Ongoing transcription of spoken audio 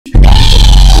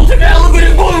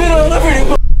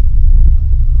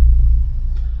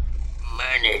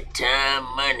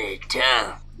money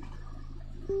time.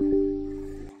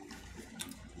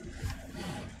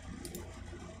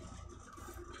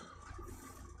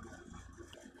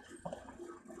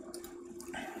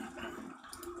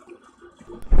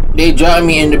 They dropped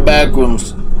me in the back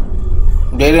rooms.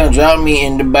 They done dropped me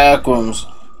in the back rooms.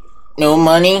 No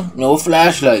money, no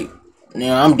flashlight.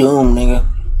 Now I'm doomed, nigga.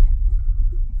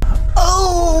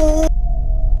 Oh!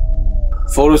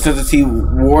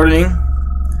 Photosensitivity warning.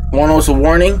 Want us a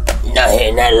warning?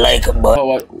 Not like a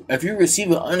but. If you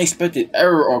receive an unexpected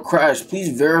error or crash, please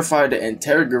verify the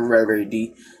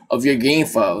integrity of your game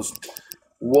files.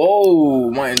 Whoa,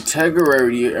 my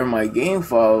integrity and my game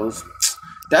files.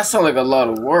 That sounds like a lot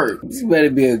of work. This better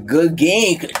be a good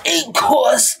game, cause it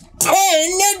costs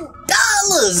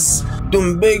 $10.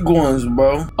 Them big ones,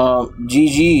 bro.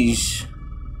 GG's.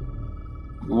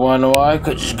 You wanna know why?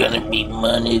 Cause it's gonna be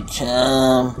money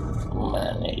time.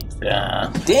 Money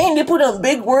time. Dang, they put them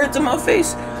big words in my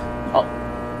face. Oh,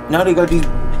 now they got these.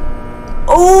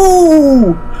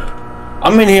 Oh,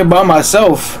 I'm in here by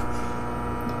myself.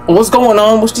 What's going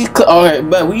on? What's these? Alright,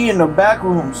 but we in the back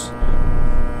rooms.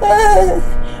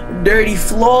 Dirty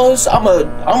floors. I'm in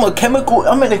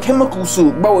a chemical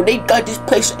suit, bro. They got this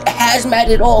place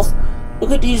hazmated off.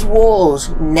 Look at these walls,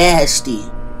 nasty.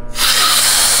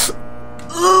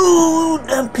 Ooh,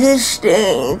 them piss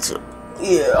stains.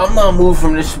 Yeah, I'm not moving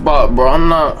from this spot, bro. I'm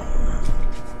not.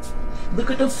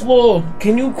 Look at the floor.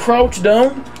 Can you crouch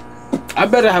down? I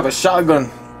better have a shotgun.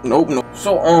 Nope, no.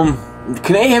 So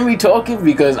can they hear me talking?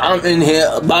 Because I'm in here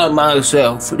by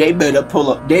myself. They better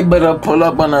pull up. They better pull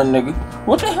up on that nigga.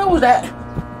 What the hell was that?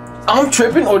 I'm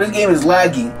tripping or this game is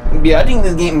laggy? Yeah, I think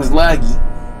this game is laggy.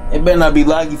 It better not be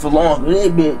laggy for long.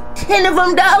 It be $10 of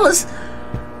them.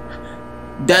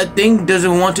 That thing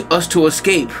doesn't want us to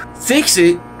escape. Fix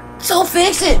it. So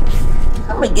fix it.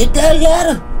 I'm gonna get that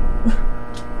ladder.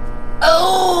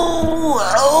 Oh,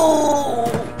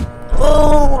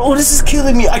 this is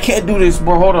killing me. I can't do this,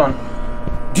 bro. Hold on.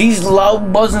 These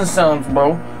loud buzzing sounds,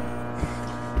 bro.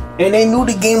 And they knew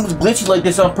the game was glitchy like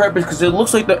this on purpose because it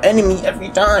looks like the enemy every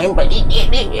time. But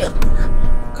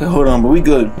okay, hold on, but we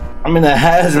good. I'm in a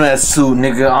hazmat suit,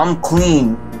 nigga. I'm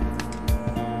clean.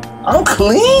 I'm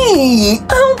clean.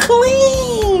 I'm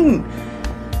clean.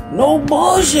 No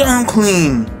bullshit. I'm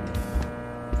clean.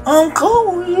 I'm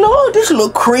cool. Lord, this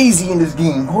look crazy in this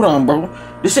game. Hold on, bro.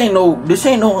 This ain't no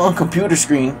on computer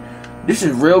screen. This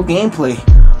is real gameplay.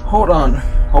 Hold on.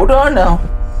 Hold on now.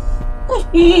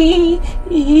 Yeah,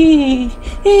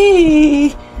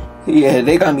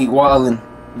 they got me wildin'.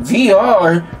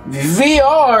 VR,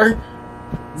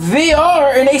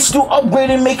 and they still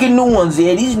upgrading, making new ones.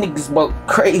 Yeah, these niggas about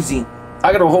crazy.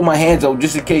 I gotta hold my hands up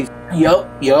just in case. Yup.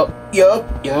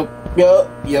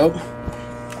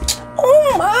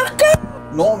 Oh my god.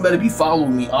 No one better be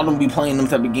following me. I don't be playing them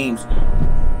type of games.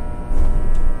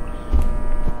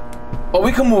 Oh,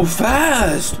 we can move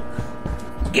fast.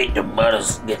 Get the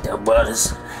butters.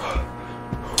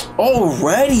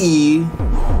 Already?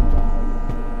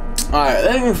 Alright,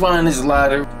 let me find this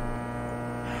ladder.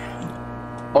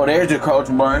 Oh, there's the crouch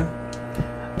button.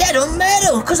 That don't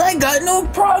matter, because I got no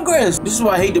progress. This is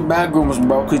why I hate the back rooms,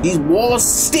 bro, because these walls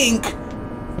stink.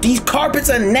 These carpets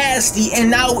are nasty, and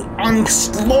now I'm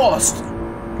lost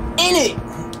in it.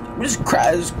 Just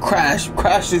crash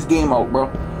this game out, bro.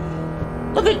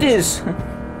 Look at this.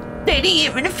 They didn't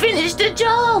even finish the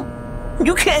job.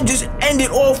 You can't just end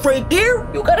it off right there.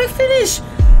 You gotta finish.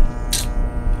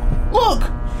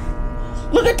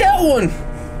 Look at that one.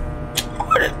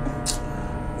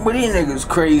 But these niggas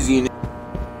crazy.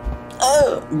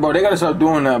 Bro, they gotta stop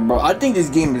doing that, bro. I think this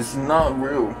game is not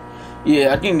real.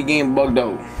 Yeah, I think the game bugged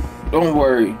out. Don't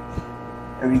worry.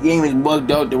 If the game is bugged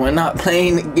out, then we're not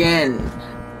playing again.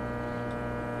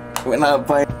 We're not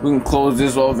playing. We can close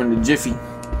this off in a jiffy.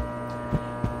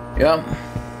 Yep.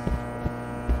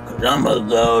 Cause I'ma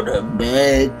go to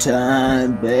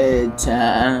bedtime.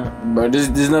 Bro,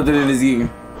 there's nothing in this game.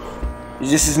 It's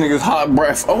just this nigga's hot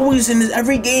breath. Always in this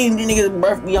every game, these niggas'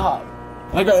 breath be hot.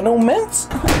 I got no mints.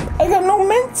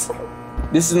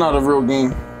 This is not a real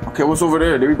game. Okay, what's over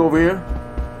there? Did we go over here?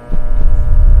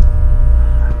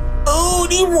 Oh,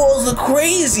 these walls are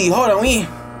crazy. Hold on,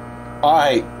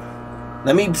 alright.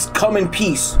 Let me come in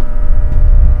peace.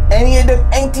 Any of them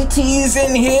entities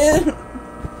in here?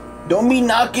 Don't be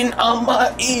knocking on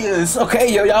my ears. Okay,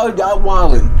 y'all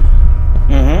wildin'.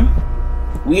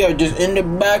 We are just in the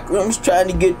back rooms trying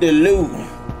to get the loot.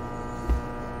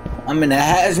 I'm in a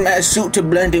hazmat suit to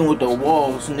blend in with the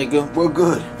walls, nigga. We're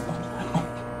good.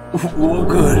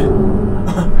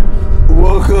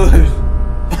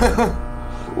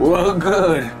 We're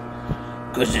good.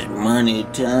 Cause it's money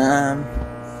time.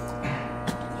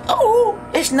 Oh,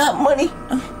 it's not money.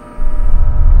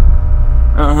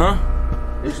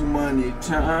 It's money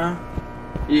time.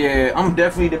 Yeah, I'm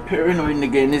definitely the paranoid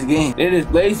nigga in this game. It is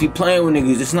lazy playing with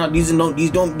niggas. It's not these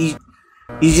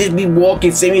just be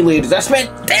walking simulators. I spent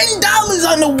 $10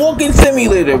 on the walking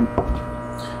simulator.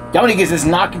 Y'all niggas is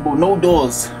knockable, no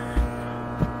doors.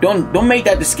 Don't make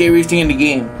that the scariest thing in the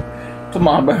game. Come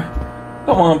on, bro.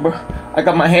 Come on, bro. I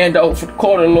got my hand out for the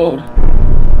quarter load.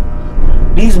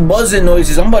 These buzzing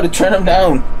noises, I'm about to turn them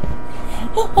down.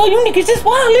 Oh, you niggas just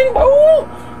wildin', bro.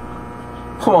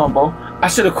 Come on, bro. I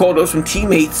should have called up some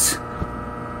teammates.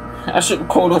 I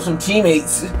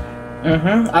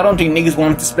don't think niggas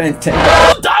want to spend $10. I'm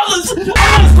not spending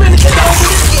 $10 for this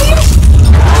game.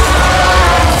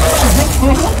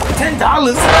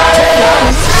 $10.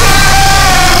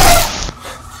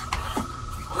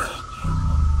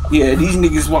 Yeah, these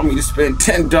niggas want me to spend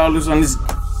 $10 on this.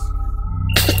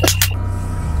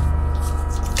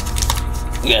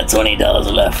 You got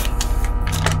 $20 left.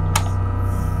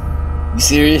 You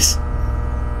serious?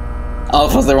 I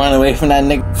was supposed to run away from that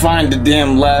nigga. Find the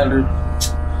damn ladder.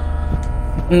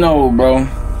 No, bro.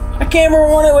 I can't even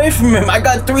run away from him. I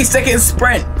got 3-second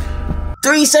sprint.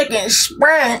 3-second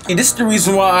sprint. And this is the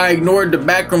reason why I ignored the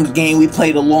Backrooms game we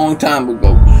played a long time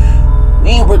ago. We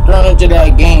ain't returning to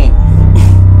that game.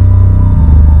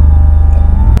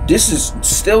 This is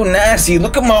still nasty.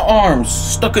 Look at my arms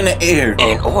stuck in the air.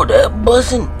 And all that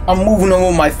buzzing. I'm moving them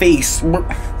with my face. $10?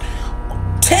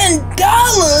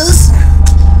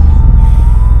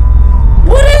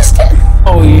 What is that?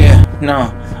 Oh yeah,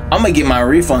 no. I'm gonna get my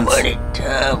refunds. Money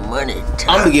time, money time.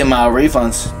 I'm gonna get my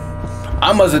refunds.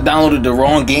 I must have downloaded the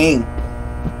wrong game.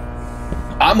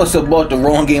 I must have bought the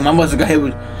wrong game. I must have got hit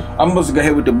with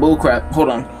the bullcrap. Hold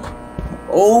on.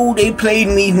 Oh, they played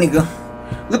me, nigga.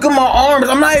 Look at my arms.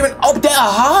 I'm not even up that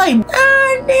high.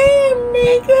 Ah, damn,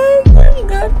 nigga. You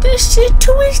got this shit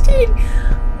twisted.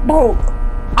 Bro,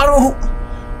 I don't.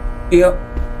 Yep.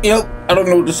 I don't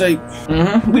know what to say.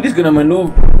 We just gonna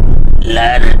maneuver.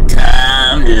 Ladder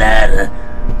time, ladder.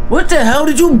 What the hell?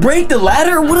 Did you break the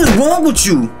ladder? What is wrong with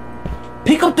you?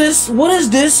 Pick up this. What is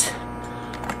this?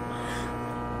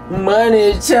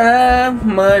 Money time,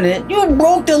 money. You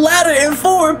broke the ladder in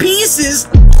 4 pieces.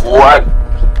 What?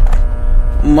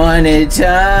 Money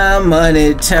time,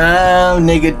 money time.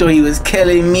 Nigga thought he was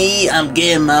killing me. I'm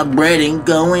getting my bread and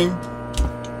going.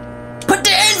 Put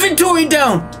the inventory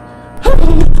down.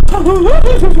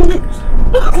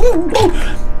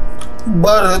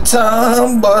 Butter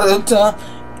time, butter time.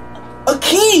 A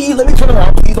key. Let me turn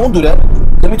around, please. Don't do that.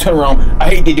 Let me turn around. I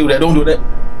hate to do that. Don't do that.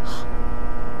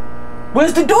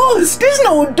 Where's the doors? There's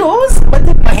no doors. I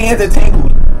think my hands are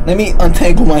tangled. Let me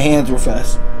untangle my hands real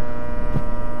fast.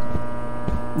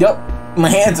 Yup, my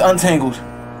hands untangled.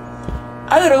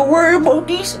 I gotta worry about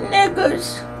these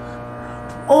niggas.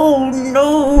 Oh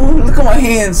no, look at my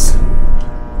hands.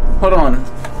 Hold on,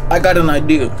 I got an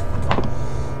idea.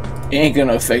 It ain't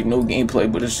gonna affect no gameplay,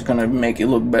 but it's gonna make it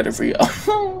look better for y'all.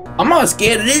 I'm not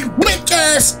scared of this bitch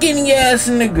ass skinny ass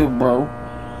nigga, bro.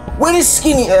 Where this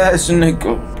skinny ass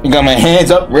nigga? You got my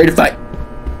hands up, ready to fight.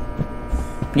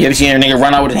 You ever seen a nigga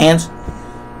run out with his hands?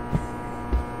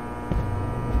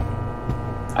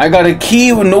 I got a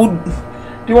key with no. Do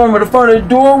you want me to find a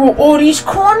door with all these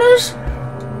corners?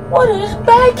 What is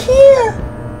back here?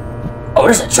 Oh,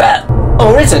 it's a trap.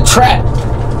 Oh, it's a trap.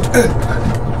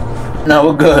 No,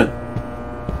 we're good.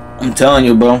 I'm telling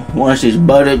you, bro. Once it's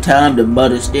butter time, the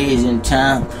butter stays in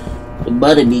time. The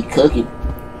butter be cooking.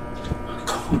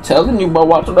 I'm telling you, bro.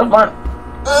 Watch what I find.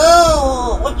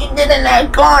 Oh, what you did in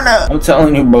that corner? I'm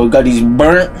telling you, bro. Got these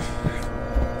burnt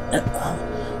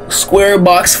square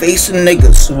box facing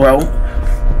niggas, bro.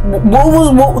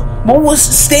 What was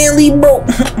Stanley, bro?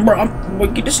 Bro,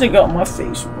 get this nigga out my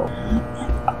face, bro.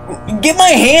 Get my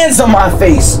hands on my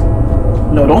face.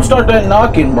 No, don't start that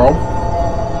knocking, bro.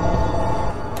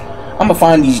 I'ma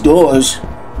find these doors.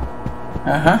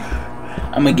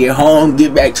 I'ma get home,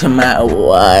 get back to my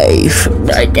wife.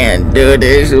 I can't do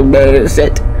this, bro. Look at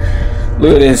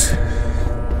this.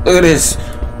 Look at this.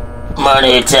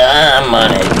 Money time,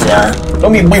 money time.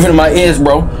 Don't be breathing in my ears,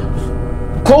 bro.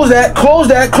 Close that, close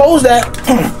that, close that.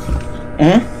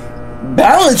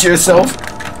 Balance yourself.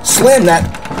 Slam that.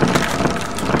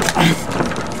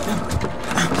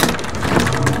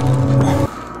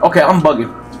 Okay, I'm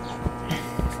bugging.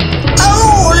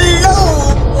 Oh no!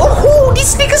 Oh,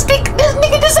 these niggas think this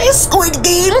nigga just ain't Squid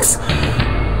Games.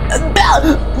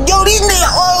 Yo, these niggas.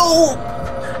 Oh.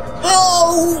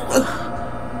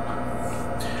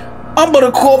 I'm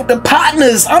gonna call up the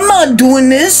partners. I'm not doing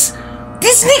this.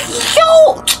 This nigga,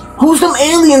 yo. Who's them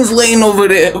aliens laying over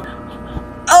there?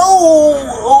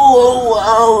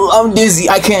 I'm dizzy.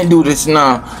 I can't do this.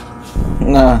 Nah.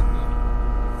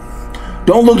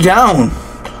 Don't look down.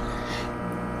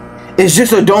 It's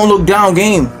just a don't look down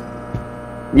game.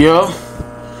 Yeah.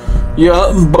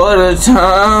 Butter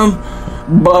time.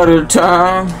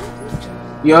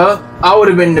 Yeah. I would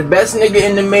have been the best nigga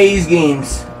in the maze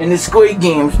games, in the Squid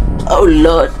games. Oh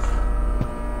Lord.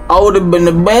 I would have been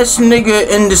the best nigga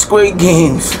in the Squid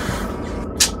games.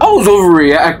 I was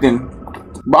overreacting.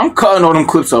 But I'm cutting all them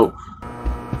clips out.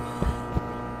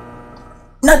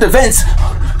 Not the vents.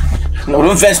 No,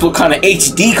 them vents look kind of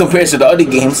HD compared to the other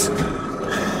games.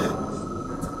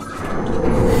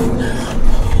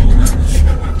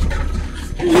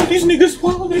 These niggas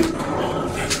falling.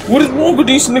 What is wrong with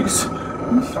these niggas?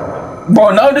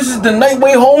 Bro, now this is the night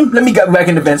way home. Let me get back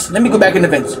in the vents. Let me go back in the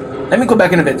vents.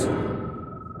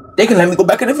 They can let me go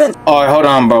back in the vents. Alright, hold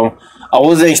on, bro. I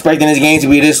wasn't expecting this game to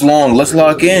be this long. Let's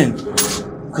lock in.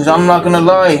 Cause I'm not gonna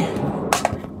lie.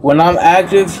 When I'm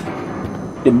active,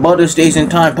 the butter stays in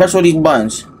time. Press all these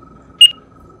buttons.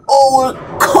 Oh,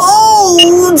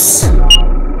 codes!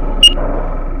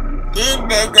 This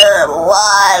nigga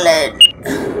wildin'.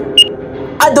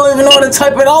 I don't even know how to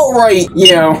type it out right.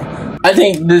 Yeah, I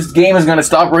think this game is gonna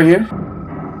stop right here.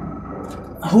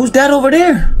 Who's that over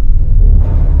there?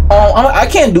 I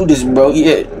can't do this, bro.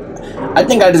 Yeah, I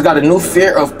think I just got a new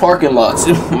fear of parking lots,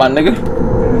 my nigga.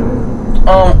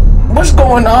 What's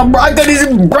going on, bro? I got this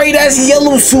bright ass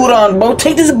yellow suit on, bro.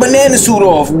 Take this banana suit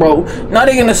off, bro. Now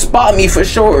they're gonna spot me for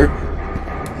sure.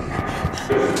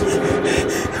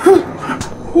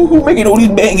 Who making all these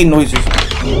banging noises?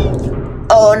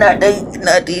 Oh, not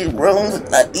these rooms,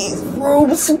 Bro,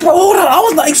 hold on, I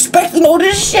was not expecting all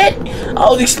this shit. I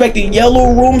was expecting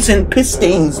yellow rooms and piss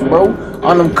stains, bro,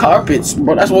 on them carpets,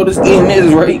 bro. That's what this game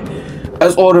is, right?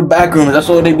 That's all the back rooms. That's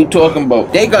all they be talking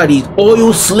about. They got these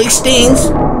oil slick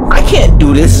stains. I can't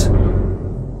do this.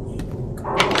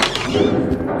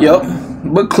 Yup,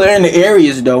 but clearing the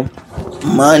areas though.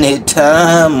 Money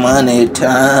time.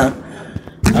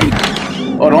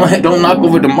 Oh, don't knock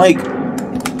over the mic.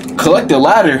 Collect the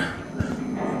ladder.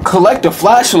 Collect the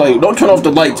flashlight. Don't turn off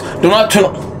the lights. Do not turn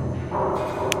off.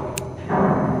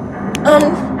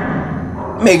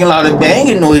 Making a lot of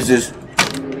banging noises.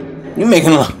 You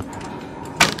making a lot.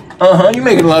 You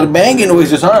making a lot of banging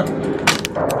noises, huh?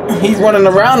 He's running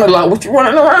around a lot. What you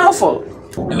running around for?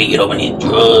 Let me get over these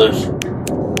drugs.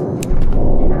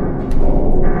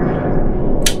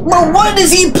 Bro, what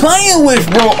is he playing with,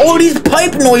 bro? All these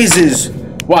pipe noises.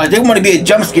 Wow, they want to be a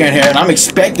jump scare in here, and I'm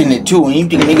expecting it too. And you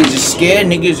think niggas is scared?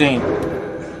 Niggas ain't.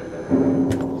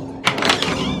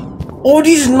 All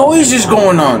these noises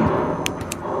going on.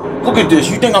 Look at this.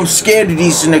 You think I'm scared of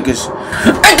these niggas?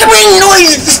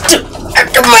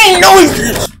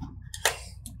 Noises.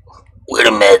 Where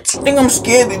the meds? I think I'm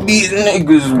scared of these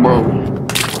niggas, bro.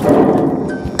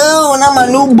 Oh, now my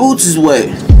new boots is wet.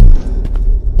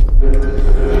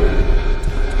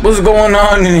 What's going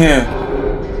on in here?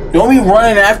 Don't be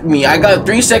running after me. I got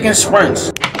 3-second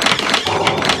sprints.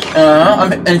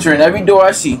 I'm entering every door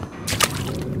I see.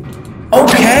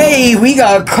 Okay, we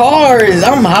got cars.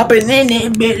 I'm hopping in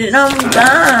it, bitch, and I'm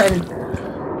done.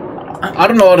 I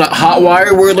don't know the hot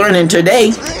wire we're learning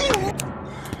today.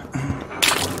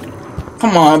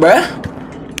 Come on, bruh.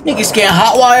 Niggas can't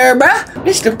hot wire, bruh.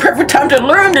 This is the perfect time to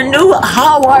learn the new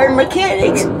hot wire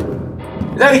mechanics.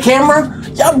 Is that a camera?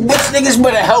 Y'all bitch niggas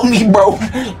better help me, bro.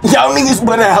 Y'all niggas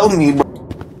better help me, bro.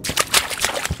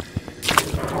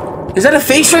 Is that a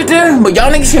face right there? But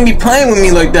y'all niggas can be playing with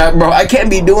me like that, bro. I can't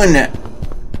be doing that.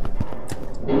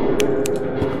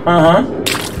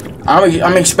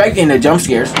 I'm expecting the jump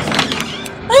scares.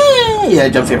 Yeah,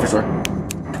 jump scare for sure.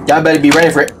 Y'all better be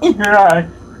ready for it.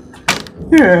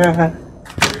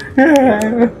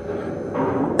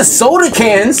 Soda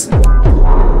cans?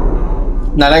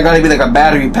 Nah, that gotta be like a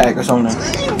battery pack or something.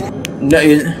 No,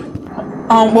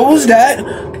 what was that?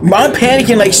 I'm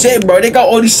panicking like shit, bro. They got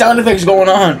all these sound effects going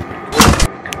on.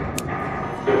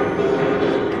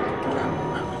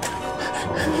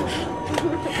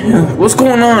 What's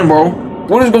going on, bro?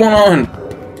 What is going on?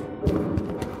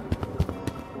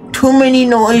 Too many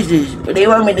noises, but they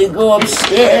want me to go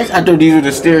upstairs. I thought these were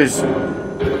the stairs.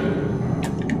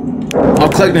 I'm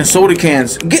collecting soda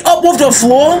cans. Get up off the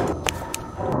floor.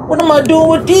 What am I doing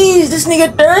with these? This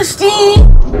nigga thirsty?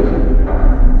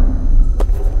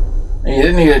 Yeah,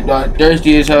 this nigga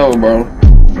thirsty as hell, bro.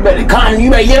 You better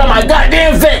get on my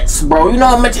goddamn vents, bro. You know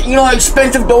how much, you know how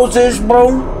expensive those is,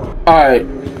 bro? Alright.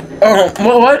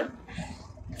 What?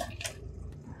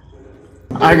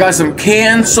 I got some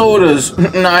canned sodas.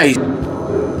 Nice.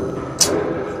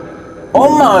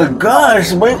 Oh my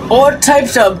gosh, bro. All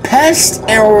types of pests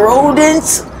and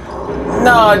rodents.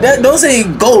 Nah, those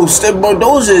ain't ghosts, but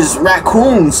those is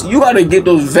raccoons. You gotta get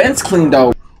those vents cleaned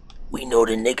out. We know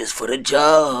the niggas for the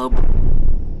job.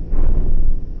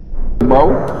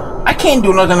 Bro, I can't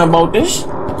do nothing about this.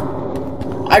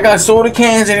 I got soda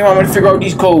cans and I'm gonna figure out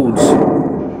these codes.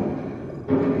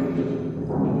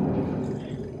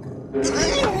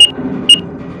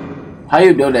 How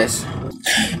you do this?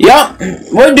 Yup,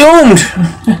 we're doomed.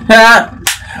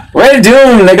 We're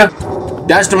doomed, nigga.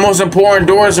 That's the most important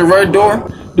door, is a red door.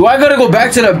 Do I gotta go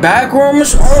back to the back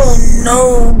rooms? Oh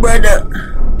no, brother.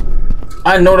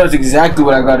 I know that's exactly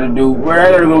what I gotta do. But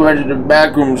I gotta go back to the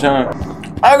back rooms, huh?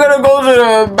 I gotta go to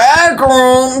the back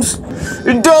rooms.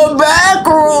 The back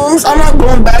rooms. I'm not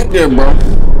going back there, bro.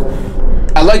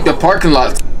 I like the parking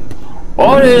lot.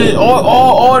 All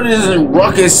this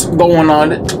ruckus going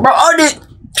on, bro. All this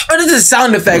is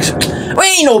sound effects. We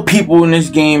ain't no people in this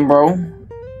game, bro.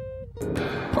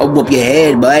 I'll whoop your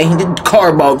head, boy. The car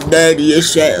about dirty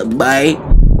as shit, boy.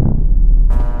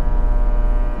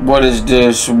 What is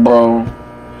this, bro?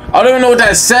 I don't even know what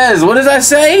that says. What does that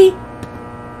say?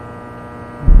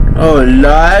 Oh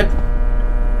Lord.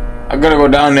 I gotta go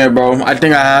down there, bro. I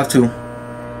think I have to.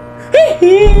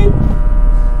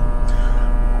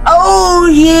 Oh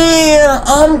yeah,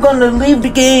 I'm gonna leave the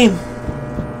game.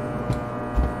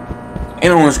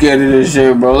 Ain't no one scared of this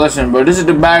shit, bro. Listen, bro, this is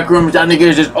the back rooms. Y'all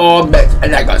niggas just all back.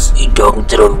 And I got you talking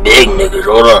to them big niggas.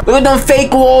 Hold up. Look at them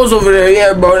fake walls over there.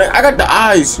 Yeah, bro. I got the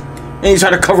eyes. And you try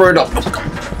to cover it up.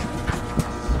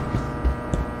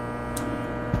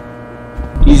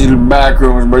 These are the back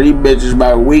rooms, bro. These bitches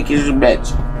about weak as a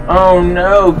bitch. Oh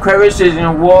no, crevices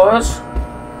and walls.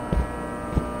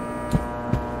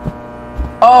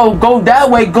 Oh, go that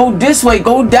way, go this way,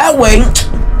 go that way.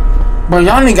 Bro,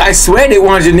 y'all niggas, I swear they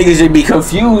wanted the niggas to be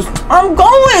confused. I'm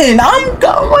going, nigga.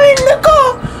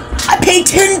 I paid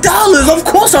 $10. Of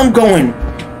course I'm going.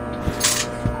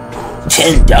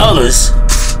 $10?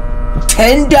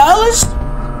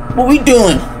 $10? What we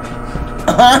doing?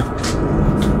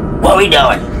 What we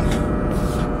doing?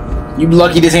 You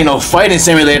lucky this ain't no fighting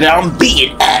simulator. I'm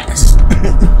beating ass.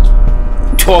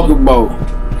 Talk about.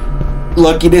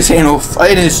 Lucky this ain't no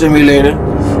fighting simulator.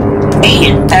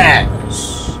 Beating ass.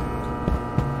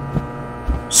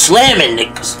 Slamming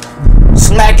niggas.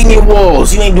 Smacking your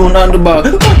walls. You ain't doing nothing about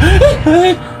it.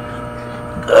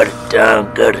 Got it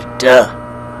down, got it down.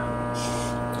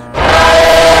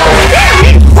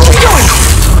 What are we doing?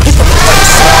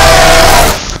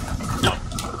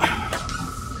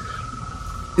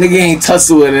 Nigga ain't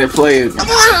tussle with it, play it.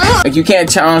 Like you can't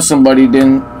challenge somebody,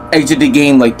 then exit the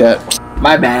game like that.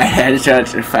 My bad, I had to try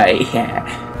to fight.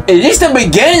 Is this the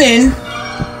beginning?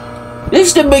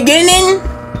 This the beginning?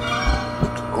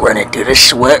 Running through the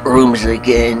sweat rooms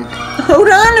again. Hold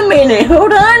on a minute,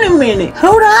 hold on a minute,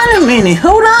 hold on a minute,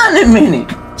 hold on a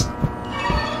minute.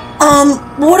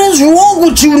 What is wrong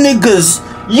with you niggas?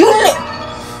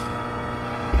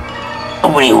 How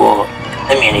many walls?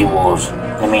 How many walls?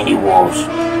 How many walls?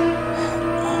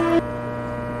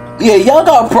 Yeah, y'all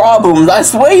got problems. I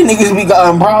swear you niggas be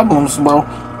got problems, bro.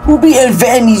 Who be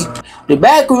inventing these? The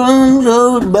back rooms,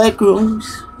 oh, the back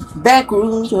rooms. Back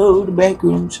rooms, oh, the back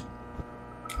rooms.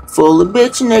 Full of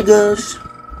bitch niggas.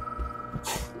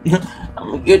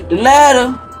 I'ma get the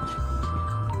ladder.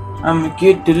 I'ma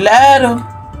get the ladder.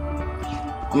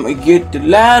 I'ma get the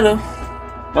ladder.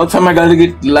 Don't tell me I gotta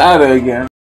get the ladder again.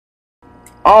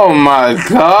 Oh my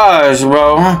gosh,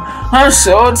 bro. I'm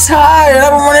so tired.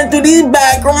 I've been running through these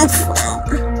back rooms.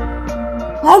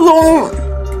 How long?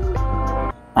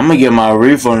 I'm gonna get my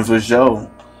refund for sure.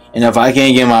 And if I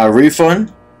can't get my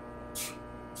refund,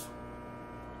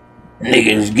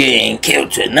 niggas getting killed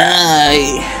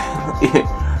tonight.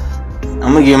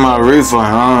 I'm gonna get my refund,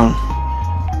 huh?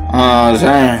 I'm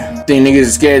saying. I think niggas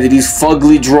is scared of these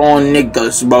fugly drawn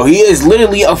niggas, bro. He is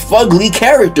literally a fugly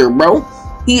character, bro.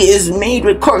 He is made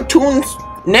with cartoons,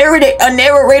 a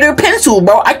narrator pencil,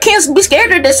 bro. I can't be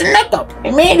scared of this nigga.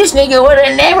 They made this nigga with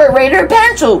a narrator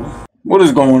pencil. What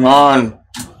is going on?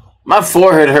 My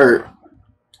forehead hurt.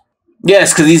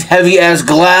 Yes, because these heavy ass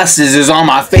glasses is on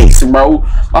my face, bro.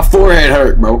 My forehead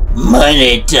hurt, bro.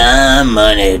 Money time,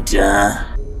 money time.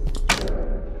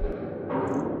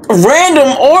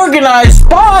 Random organized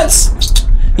spots.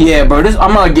 Yeah, bro.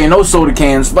 I'm not getting no soda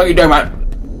cans. Fuck you talking about?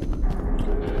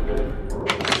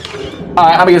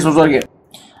 Alright, I'm gonna get some soda again.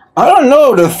 I don't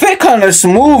know. The fit kind of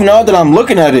smooth now that I'm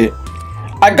looking at it.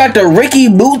 I got the Ricky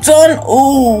boots on.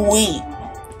 Ooh, wait.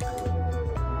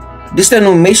 This that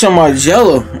new Mason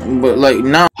Margiela, but like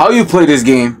now, how you play this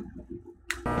game?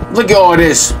 Look at all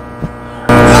this. Look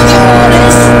at all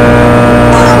this.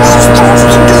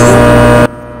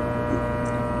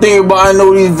 thing about I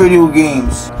know these video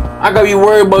games. I gotta be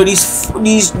worried about these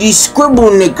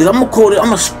scribble niggas. I'm gonna call it.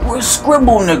 I'm a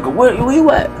scribble nigga. Where you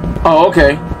at? Oh,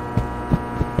 okay.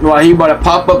 Well, he about to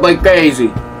pop up like crazy.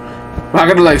 I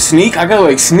gotta like sneak. I gotta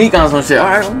like sneak on some shit. All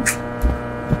right.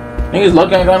 Niggas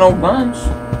lucky I ain't got no guns.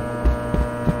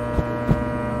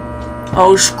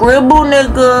 Oh, scribble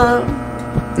nigga.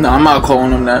 No, I'm not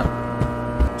calling him that.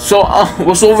 So,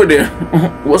 what's over there?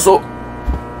 What's up?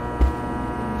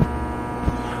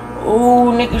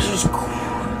 Oh, niggas is cool.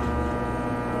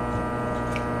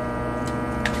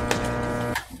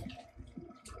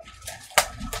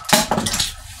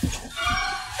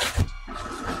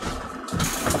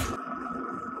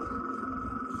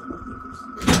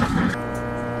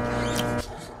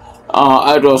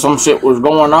 I thought some shit was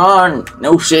going on.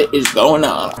 No shit is going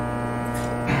on.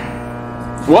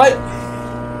 What?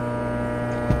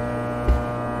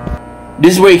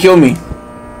 This way kill me.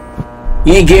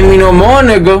 He ain't give me no more,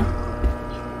 nigga.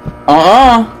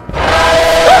 Morning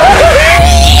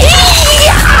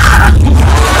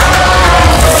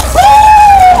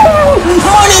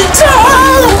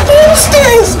time! Get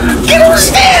upstairs! Get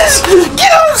upstairs!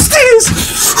 Get upstairs!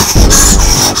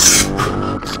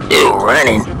 They're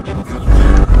running.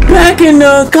 Back in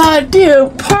the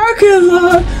goddamn parking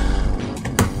lot.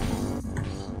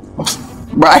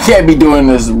 Bro, I can't be doing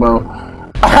this, bro.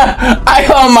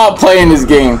 I'm not playing this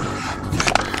game.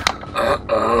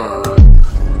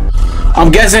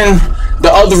 I'm guessing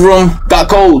the other room got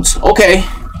codes. Okay.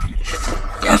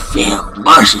 That feel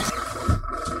bushy.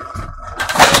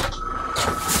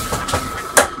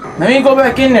 Let me go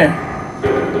back in there.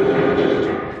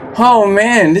 Oh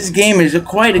man, this game is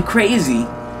quite crazy.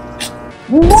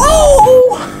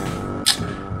 Whoa!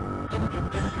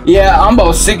 Yeah, I'm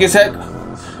about sick as heck.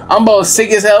 I'm about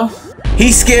sick as hell.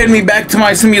 He scared me back to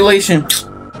my simulation.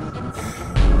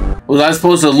 Was I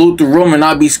supposed to loot the room and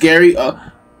not be scary?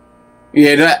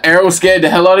 Yeah, that arrow scared the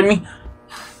hell out of me.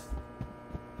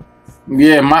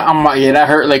 Yeah, yeah, that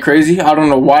hurt like crazy. I don't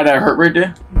know why that hurt right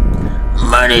there.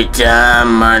 Money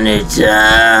time, money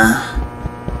time.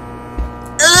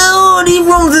 Oh, these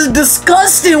rooms is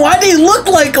disgusting. Why they look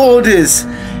like all this?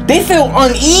 They feel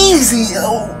uneasy.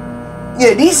 Oh,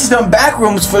 yeah, these are some back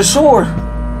rooms for sure.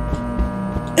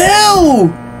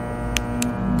 Ew!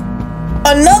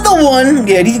 Another one.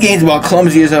 Yeah, these games about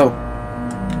clumsy as hell.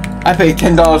 I paid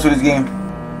 $10 for this game.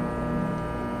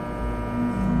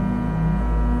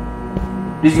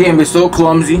 This game is so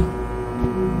clumsy.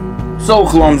 So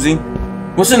clumsy.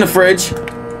 What's in the fridge?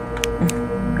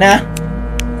 Nah.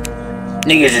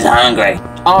 Niggas is hungry.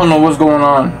 I don't know what's going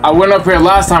on. I went up here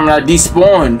last time and I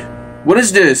despawned. What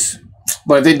is this?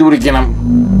 But if they do it again, I'm...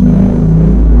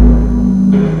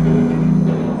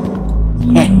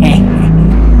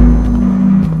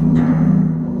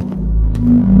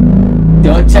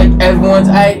 Don't check everyone's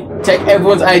ID. Check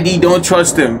everyone's ID. Don't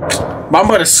trust them. But I'm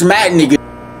about to smack niggas.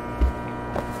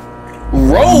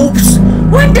 Ropes?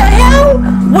 What the hell?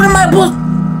 What am I supposed?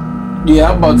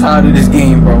 Yeah, I'm about tired of this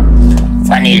game, bro.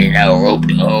 I need a rope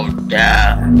to hold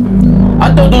down.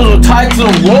 I thought those were tied to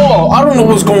the wall. I don't know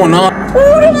what's going on.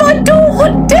 What am I doing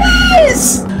with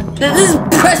this? This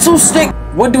pretzel stick.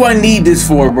 What do I need this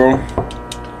for, bro?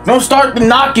 Don't start the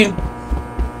knocking.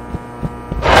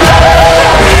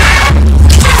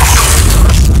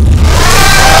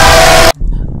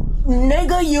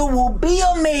 Nigga, you will be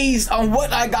amazed on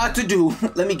what I got to do.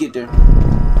 Let me get there.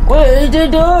 Where's the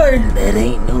door? That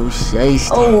ain't no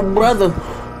shiesty. Oh, brother.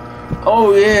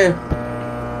 Oh, yeah.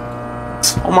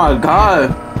 Oh, my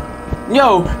God.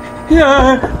 Yo.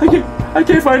 Yeah. I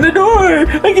can't find the door.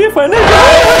 I can't find the door.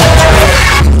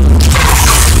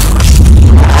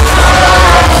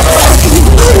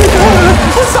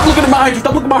 Stop looking behind you.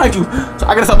 Stop looking behind you. So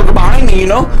I gotta stop looking behind me, you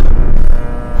know?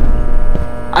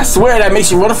 I swear that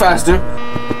makes you run faster.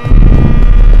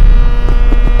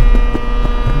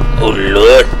 Oh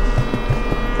Lord.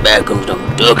 Backrooms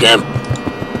don't duck him.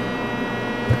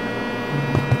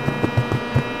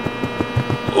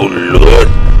 Oh Lord.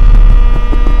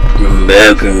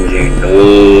 Backrooms ain't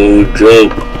no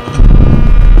joke.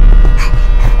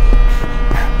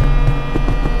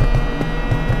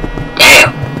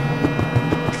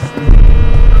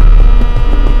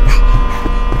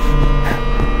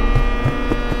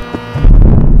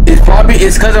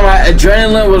 It's because my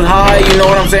adrenaline was high, you know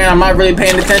what I'm saying? I'm not really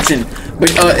paying attention.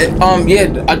 But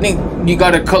yeah, I think you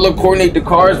gotta color coordinate the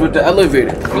cars with the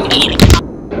elevator.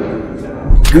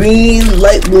 Green,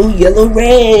 light blue, yellow,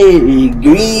 red.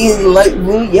 Green, light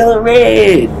blue, yellow,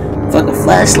 red. Fuck a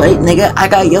flashlight, nigga. I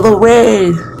got yellow,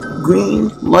 red.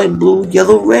 Green, light blue,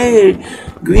 yellow, red.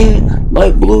 Green,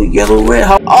 light blue, yellow, red.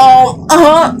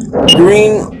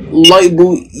 Green, light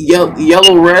blue,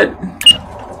 yellow, red.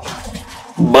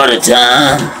 Butter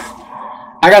time.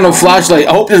 I got no flashlight.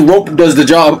 I hope this rope does the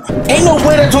job. Ain't no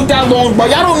way that took that long, bro.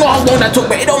 Y'all don't know how long that took,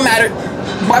 but it don't matter.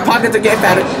 My pockets are getting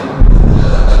fatter.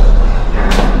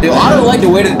 Yo, I don't like the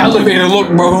way this elevator look,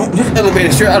 bro. This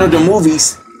elevator straight out of the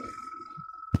movies.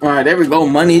 Alright, there we go.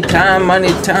 Money time,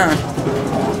 money time.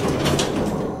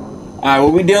 Alright,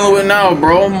 what we dealing with now,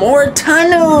 bro? More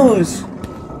tunnels.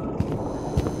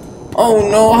 Oh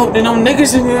no, I hope there no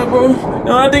niggas in here, bro.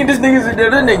 No, I think this nigga's in there.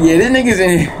 This nigga's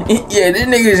in here. Yeah, this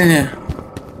nigga's in here.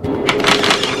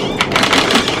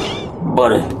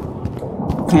 Butter.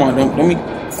 Come on, let me.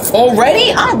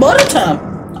 Already? I'm butter time.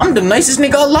 I'm the nicest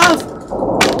nigga alive.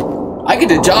 I get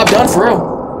the job done for real.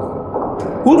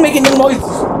 Who's making them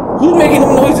noises? Who's making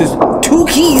them noises? 2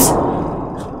 keys.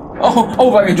 Oh,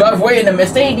 if I can drive away in the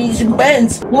Mercedes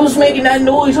Benz. Who's making that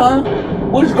noise, huh?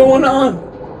 What's going on?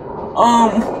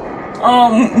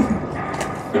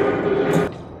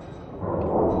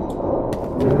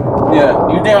 Yeah,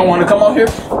 you think I want to come out here?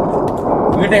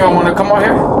 You think I want to come out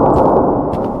here?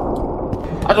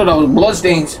 I thought that was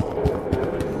bloodstains.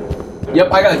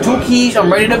 Yep, I got 2 keys.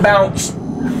 I'm ready to bounce.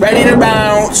 Ready to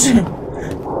bounce.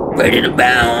 Ready to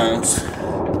bounce.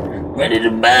 Ready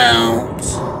to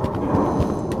bounce.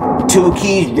 2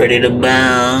 keys, ready to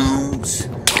bounce.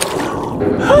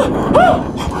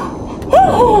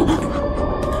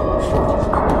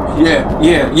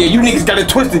 Yeah, you niggas got it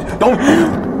twisted. Don't.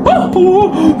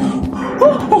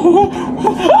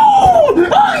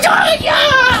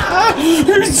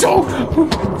 So,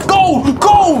 go!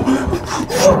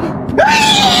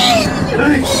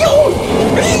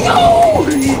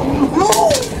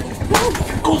 Move!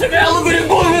 Go to the elevator,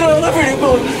 go!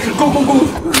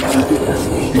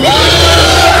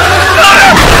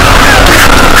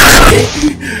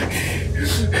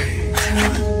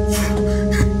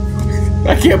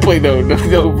 I can't play no,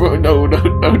 bro, no.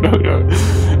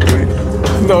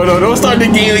 No, don't start the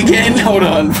game again. Hold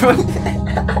on, bro.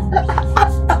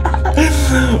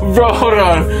 Bro, hold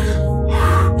on.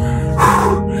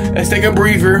 Let's take a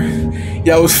breather.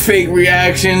 That was fake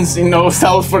reactions, you know,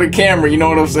 that was for the camera, you know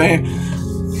what I'm saying?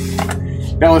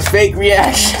 That was fake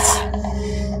reactions.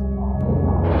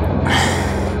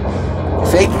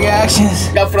 Fake reactions.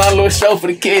 Gotta put on a little show for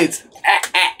the kids.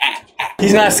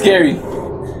 He's not scary.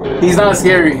 He's not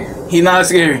scary. He's not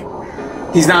scary.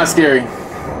 He's not scary.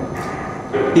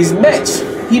 He's a bitch.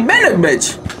 He been a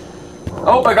bitch.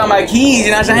 Oh, I got my keys,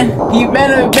 you know what I'm saying? He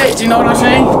been a bitch, you know what I'm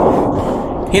saying?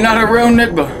 He not a real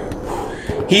nigga.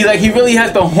 He really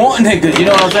has to haunt niggas, you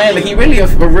know what I'm saying? Like he really a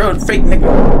real fake nigga.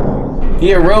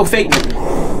 He a real fake nigga.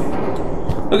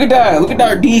 Look at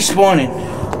that despawning.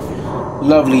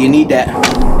 Lovely, you need that.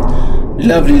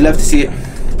 Lovely, love to see it.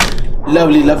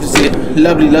 Lovely, love to see it.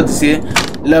 Lovely, love to see it.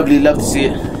 Lovely, love to see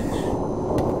it.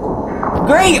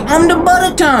 Great, I'm the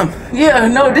butter time. Yeah,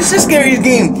 no, this is the scariest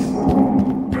game.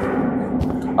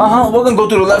 We're gonna go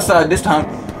to the left side this time.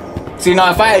 See, now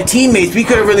if I had teammates, we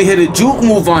could have really hit a juke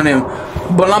move on him.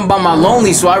 But I'm by my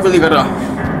lonely, so I really gotta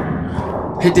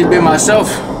hit this bit myself.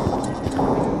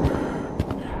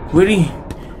 Woody,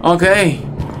 okay,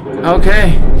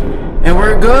 and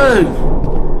we're good,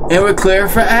 and we're clear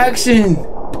for action,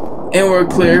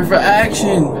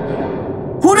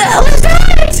 Who the hell is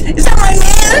that? Is that my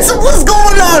man? What's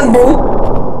going on, bro?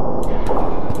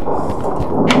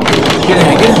 Get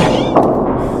in here.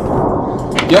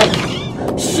 Yo.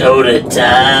 Soda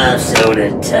time.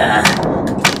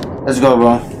 Let's go,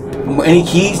 bro. Any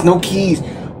keys? No keys.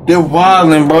 They're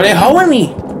wildin', bro. They're hoeing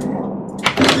me.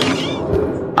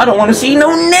 I don't want to see no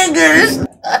niggas.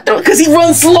 Cause he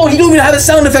runs slow. He don't even have a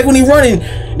sound effect when he running.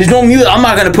 There's no music. I'm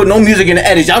not gonna put no music in the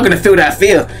edit. Y'all gonna feel that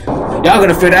fear. Y'all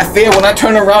gonna feel that fear when I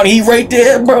turn around. He right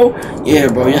there, bro. Yeah,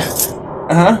 bro. Yeah.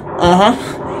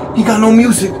 He got no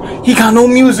music. Who the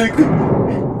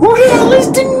hell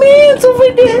is the man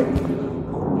over there?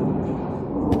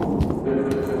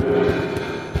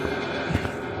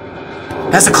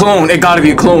 That's a clone. It gotta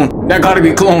be a clone. That gotta be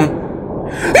a clone.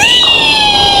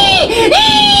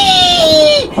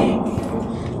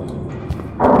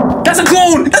 That's a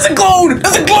clone!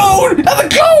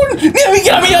 Get me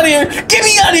out of here!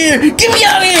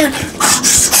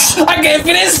 I got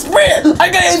infinite sprint,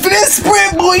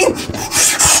 boy!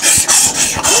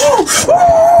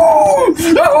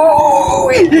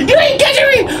 You ain't catching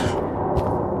me!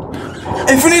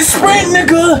 Infinite sprint,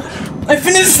 nigga!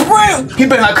 Infinite sprint! He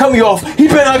better not cut me off!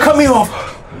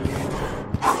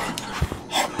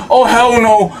 Oh, hell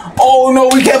no! Oh no,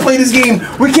 we can't play this game!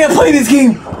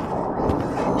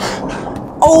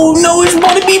 Oh no, it's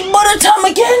about to be butter time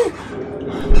again!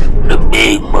 The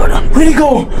big butter. Where'd he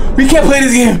go? We can't play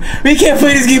this game. We can't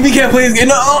play this game. We can't play this game.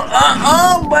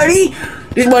 No, buddy.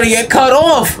 This buddy get cut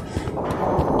off.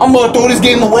 I'm gonna throw this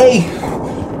game away.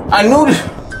 I knew this.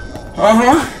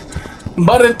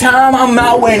 By the time I'm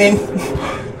not winning,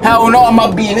 hell no, I'm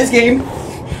not beating this game.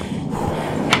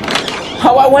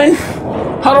 How I win?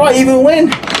 How do I even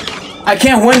win? I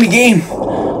can't win the game.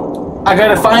 I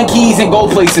gotta find keys and go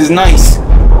places. Nice.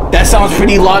 That sounds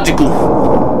pretty logical.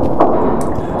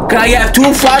 Can I have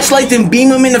 2 flashlights and beam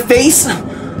them in the face?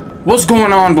 What's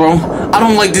going on, bro? I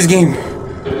don't like this game.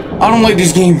 I don't like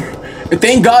this game.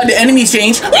 Thank God the enemies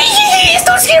changed. It's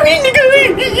so scary, nigga.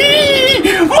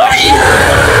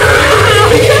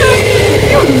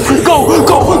 Go,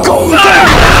 go, go.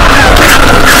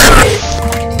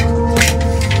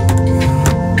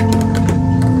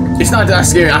 It's not that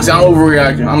scary. I'm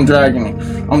overreacting. I'm dragging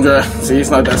it. See, it's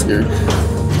not that scary.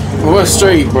 We're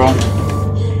straight, bro.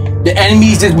 The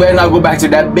enemies just better not go back to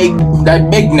that big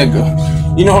nigga.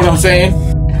 You know what I'm saying?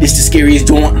 It's the scariest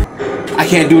joint. I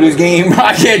can't do this game.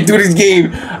 I can't do this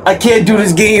game. I can't do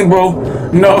this game, bro.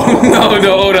 No,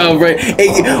 hold on, bro.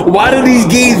 Hey, why do these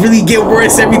games really get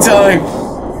worse every time?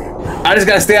 I just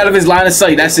gotta stay out of his line of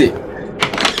sight. That's it.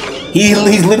 He's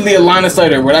literally a line of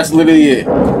sighter, bro. That's literally it.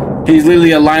 He's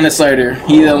literally a line of sighter.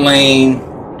 He's a lame.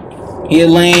 He a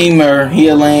lamer. He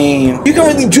a lame. You can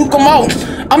really juke him out.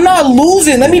 I'm not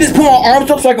losing. Let me just put my arms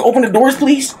up so I can open the doors,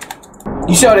 please.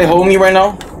 You see how they hold me right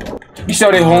now? You see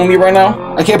how they hold me right now?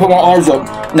 I can't put my arms up.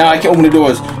 Now I can open the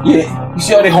doors. Yeah. You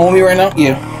see how they hold me right now?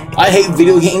 Yeah. I hate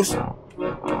video games.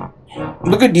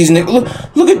 Look at these niggas.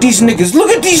 Look at these niggas.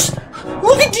 Look at these.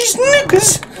 Look at these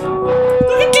niggas.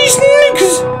 Look at these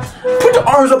niggas. Put the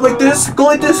arms up like this. Go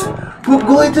like this. Go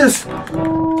like this.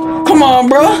 Come on,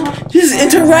 bro. These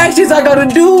interactions I gotta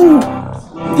do.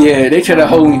 Yeah, they try to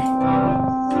hold me.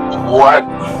 What?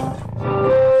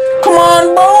 Come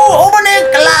on, bro. Open that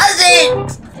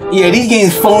closet. Yeah, these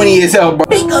games phony as hell, bro.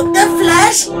 Pick up the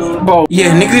flash. Bro,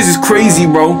 yeah, niggas is crazy,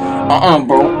 bro.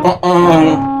 Bro.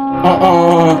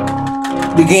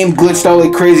 The game glitched out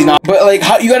like crazy now. But, like,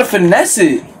 how you gotta finesse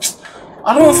it.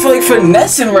 I don't feel like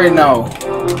finessing right now.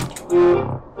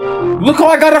 Look how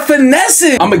I gotta finesse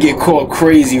it. I'm gonna get caught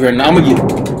crazy right now.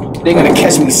 They're gonna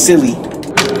catch me silly.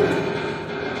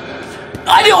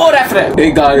 I did all that for that.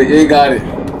 They got it. They got it.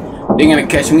 They're gonna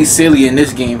catch me silly in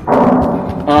this game.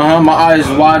 My eyes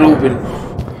wide open.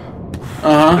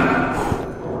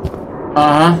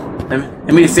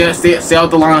 Let me stay out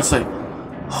the line of sight.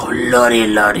 Oh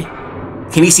lordy.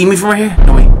 Can he see me from right here?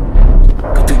 No wait.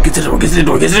 Get to the door. Get to the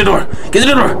door. Get to the door. Get to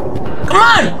the door. Come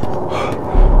on.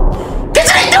 Get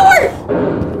to the door.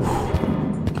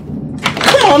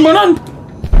 Come on, man.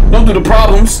 Don't do the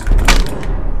problems.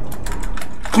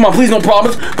 Come on, please no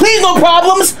problems. Please no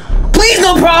problems. Please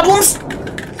no problems.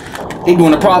 They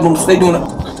doing the problems. They doing it.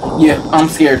 Yeah, I'm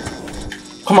scared.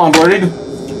 Come on, bro. They do.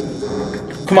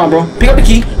 Come on, bro. Pick up the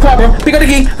key. Come on, bro. Pick up the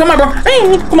key. Come on, bro.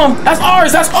 Hey, come on. That's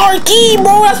ours. That's our key,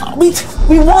 bro.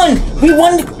 We won. We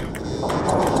won.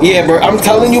 Yeah, bro. I'm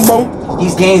telling you, bro.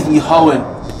 These games be hoeing.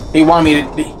 They want me to.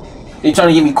 They trying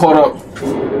to get me caught up.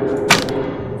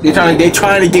 They trying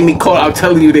to get me caught. I'm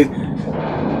telling you, they.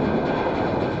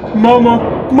 Mama.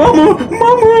 No,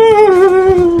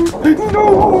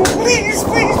 please.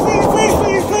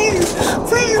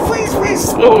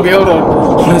 Okay, hold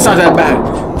on. It's not that bad.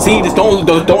 See, just don't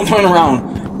turn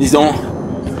around. Just don't.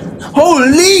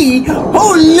 Holy.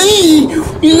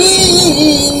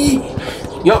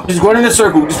 Yup, just run in a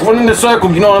circle. Just run in a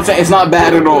circle. You know what I'm saying? It's not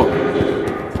bad at all.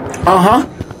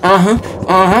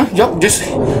 Yup,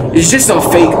 it's just a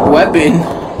fake weapon.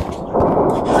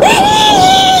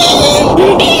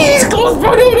 He's close,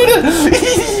 bro.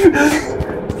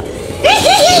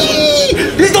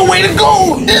 There's no way to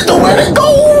go. There's nowhere to go.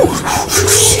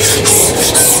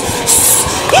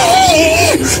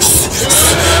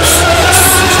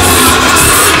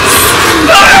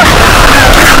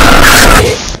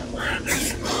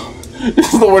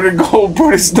 There's nowhere to go, bro.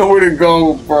 There's nowhere to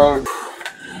go, bro.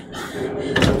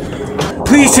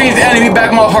 Please change the enemy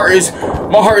back. My heart is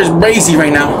crazy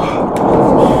right now.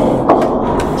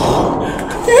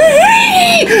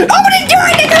 I'm gonna do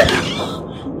it, nigga.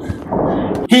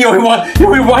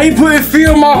 Why he putting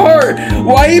fear in my heart?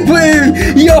 Why he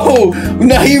putting, yo?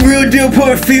 Now he real deal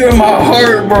putting fear in my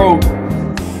heart, bro.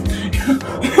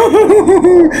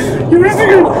 Yo, this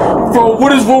nigga, bro,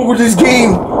 what is wrong with this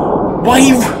game? Why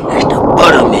he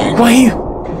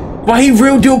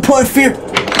real deal putting fear?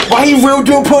 Why he real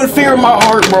deal putting fear in my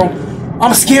heart, bro?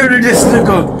 I'm scared of this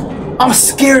nigga. I'm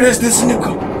scared of this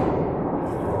nigga.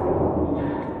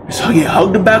 So yeah,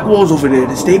 hug the back walls over there.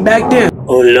 Just stay back there.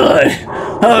 Oh Lord.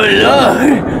 Oh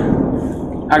Lord.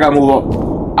 I gotta move up.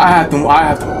 I have to.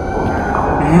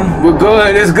 We're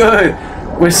good. It's good.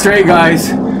 We're straight,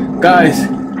 guys. Guys.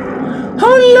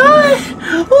 Oh Lord.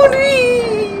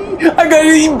 I got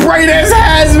this bright ass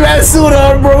hazmat suit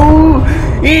on, bro.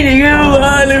 Eating you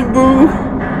on it, bro.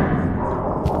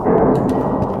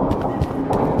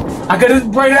 I got this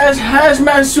bright ass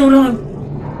hazmat suit on.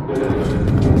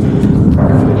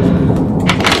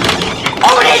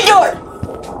 Open that door.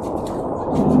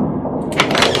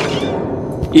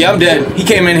 Yeah, I'm dead. He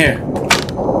came in here.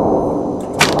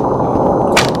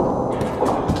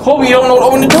 Hope you don't know to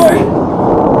open the door.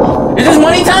 Is this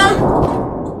money time?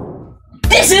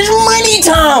 This is money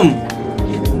time!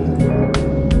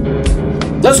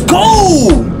 Let's go!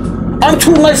 I'm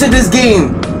too nice at this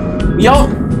game. Yup.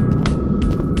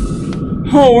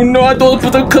 Oh no, I thought I was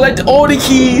supposed to collect all the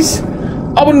keys.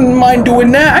 I wouldn't mind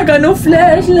doing that. I got no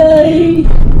flashlight.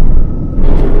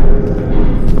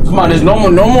 Come on, there's no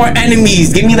more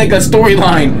enemies. Give me like a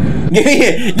storyline.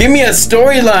 Give me a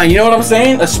storyline. You know what I'm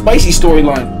saying? A spicy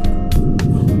storyline.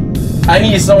 I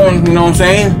need someone. You know what I'm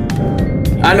saying?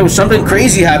 I know something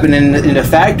crazy happened in the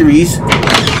factories.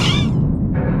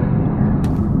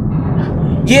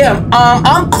 Yeah.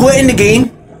 I'm quitting the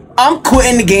game. I'm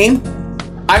quitting the game.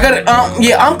 I gotta.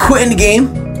 Yeah. I'm quitting the game.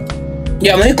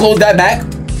 Yeah. Let me close that back.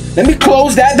 Let me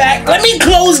close that back. Let me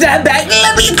close that back.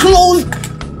 Let me close.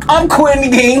 I'm quitting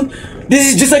the game. This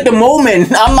is just like the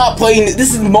moment. I'm not playing this.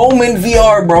 This is moment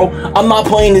VR, bro. I'm not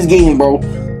playing this game, bro.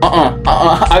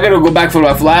 I gotta go back for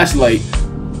my flashlight.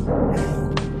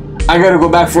 I gotta go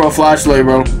back for a flashlight,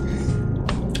 bro.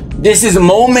 This is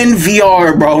moment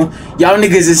VR, bro. Y'all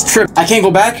niggas is tripped. I can't go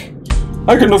back.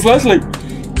 I got no flashlight.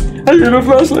 I got no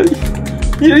flashlight.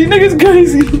 Yeah, you niggas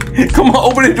crazy. Come on,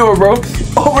 open the door, bro.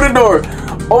 Open the door.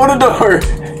 Open the door.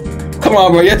 Come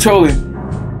on, bro. Y'all trolling.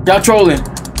 Y'all trolling.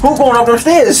 Who going up those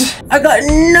stairs? I got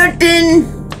nothing.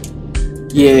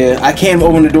 Yeah, I can't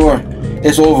open the door.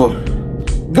 It's over.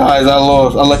 Guys, I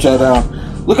lost. I let y'all down.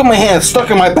 Look at my hands stuck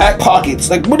in my back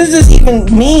pockets. Like, what does this even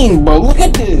mean, bro? Look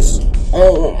at this.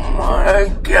 Oh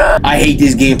my god. I hate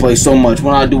this gameplay so much.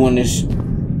 We're not doing this.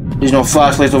 There's no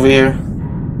flashlights over here.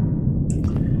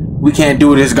 We can't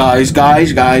do this, guys.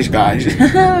 Guys. I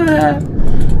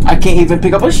can't even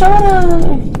pick up a shot.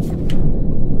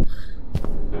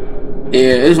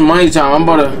 Yeah, it's money time. I'm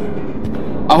about to.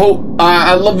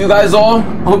 I love you guys all.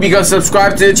 I hope you guys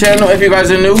subscribe to the channel if you guys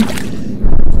are new.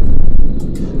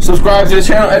 Subscribe to the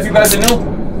channel if you guys are new.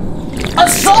 A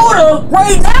soda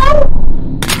right now?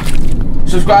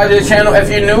 Subscribe to the channel if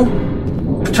you're new.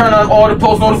 Turn on all the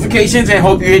post notifications and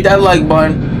hope you hit that like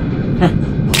button.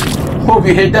 Hope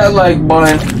you hit that like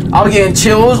button. I'm getting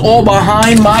chills all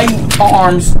behind my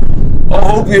arms. I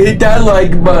hope you hit that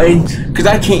like button. Cause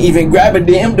I can't even grab a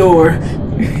damn door.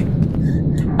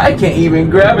 I can't even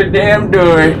grab a damn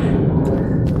door.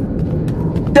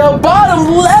 The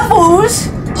bottom levels?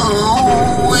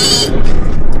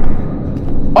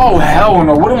 Oh hell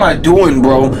no, what am I doing,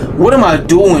 bro? What am I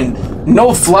doing?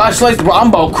 No flashlights, bro. I'm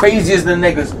about crazy as the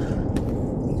niggas.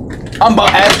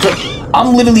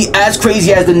 I'm literally as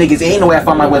crazy as the niggas. Ain't no way I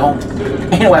found my way home.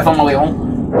 Ain't no way I found my way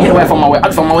home. Ain't no way I found my way. I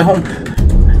found my way home.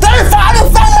 I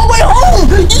found my way home!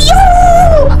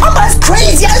 Yo! I'm as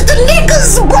crazy as the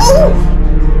niggas, bro!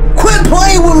 Quit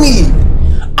playing with me!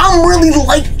 I'm really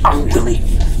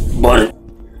butter.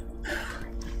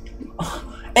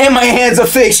 And my hands are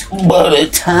fish. Butter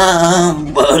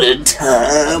time.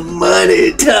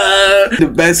 The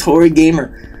best horror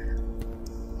gamer.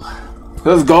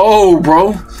 Let's go,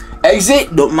 bro.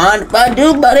 Exit. Don't mind if I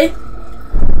do, buddy.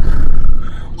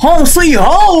 Home sweet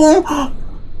home.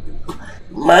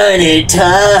 Money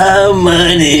time.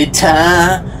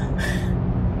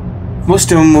 What's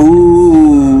the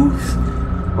move?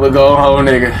 We're going home,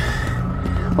 nigga.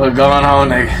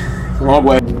 Wrong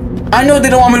way. I know they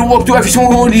don't want me to walk through every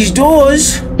single one of these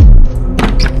doors.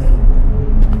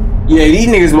 Yeah, these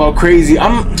niggas about crazy.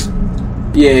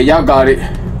 Yeah, y'all got it.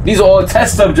 These are all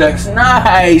test subjects.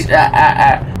 Nice.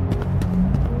 I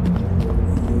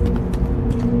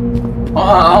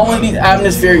only need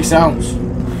atmospheric sounds.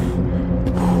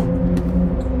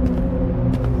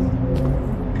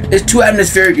 It's too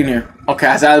atmospheric in here.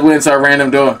 Okay, so I went inside a random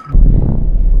door.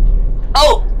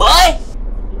 Oh, boy!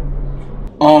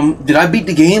 Did I beat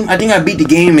the game? I think I beat the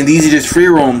game and these are just free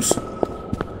roams.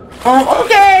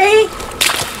 Okay.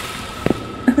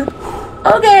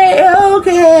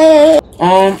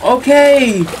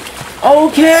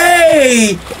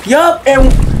 Okay. Yup,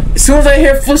 and as soon as I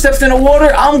hear footsteps in the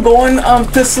water, I'm going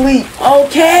to sleep.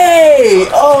 Okay.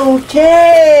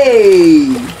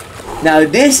 Now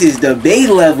this is the bay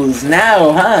levels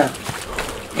now, huh?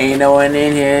 Ain't no one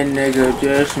in here, nigga,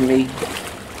 just me.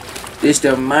 This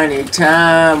the money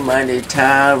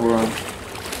time room.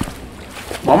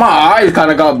 Well, my eyes kind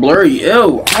of got blurry.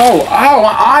 Ew. Oh, ow,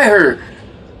 my eye hurt.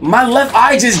 My left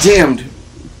eye just jammed.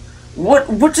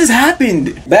 What just happened?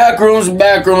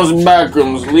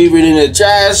 Backrooms. Leave it in the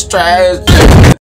trash.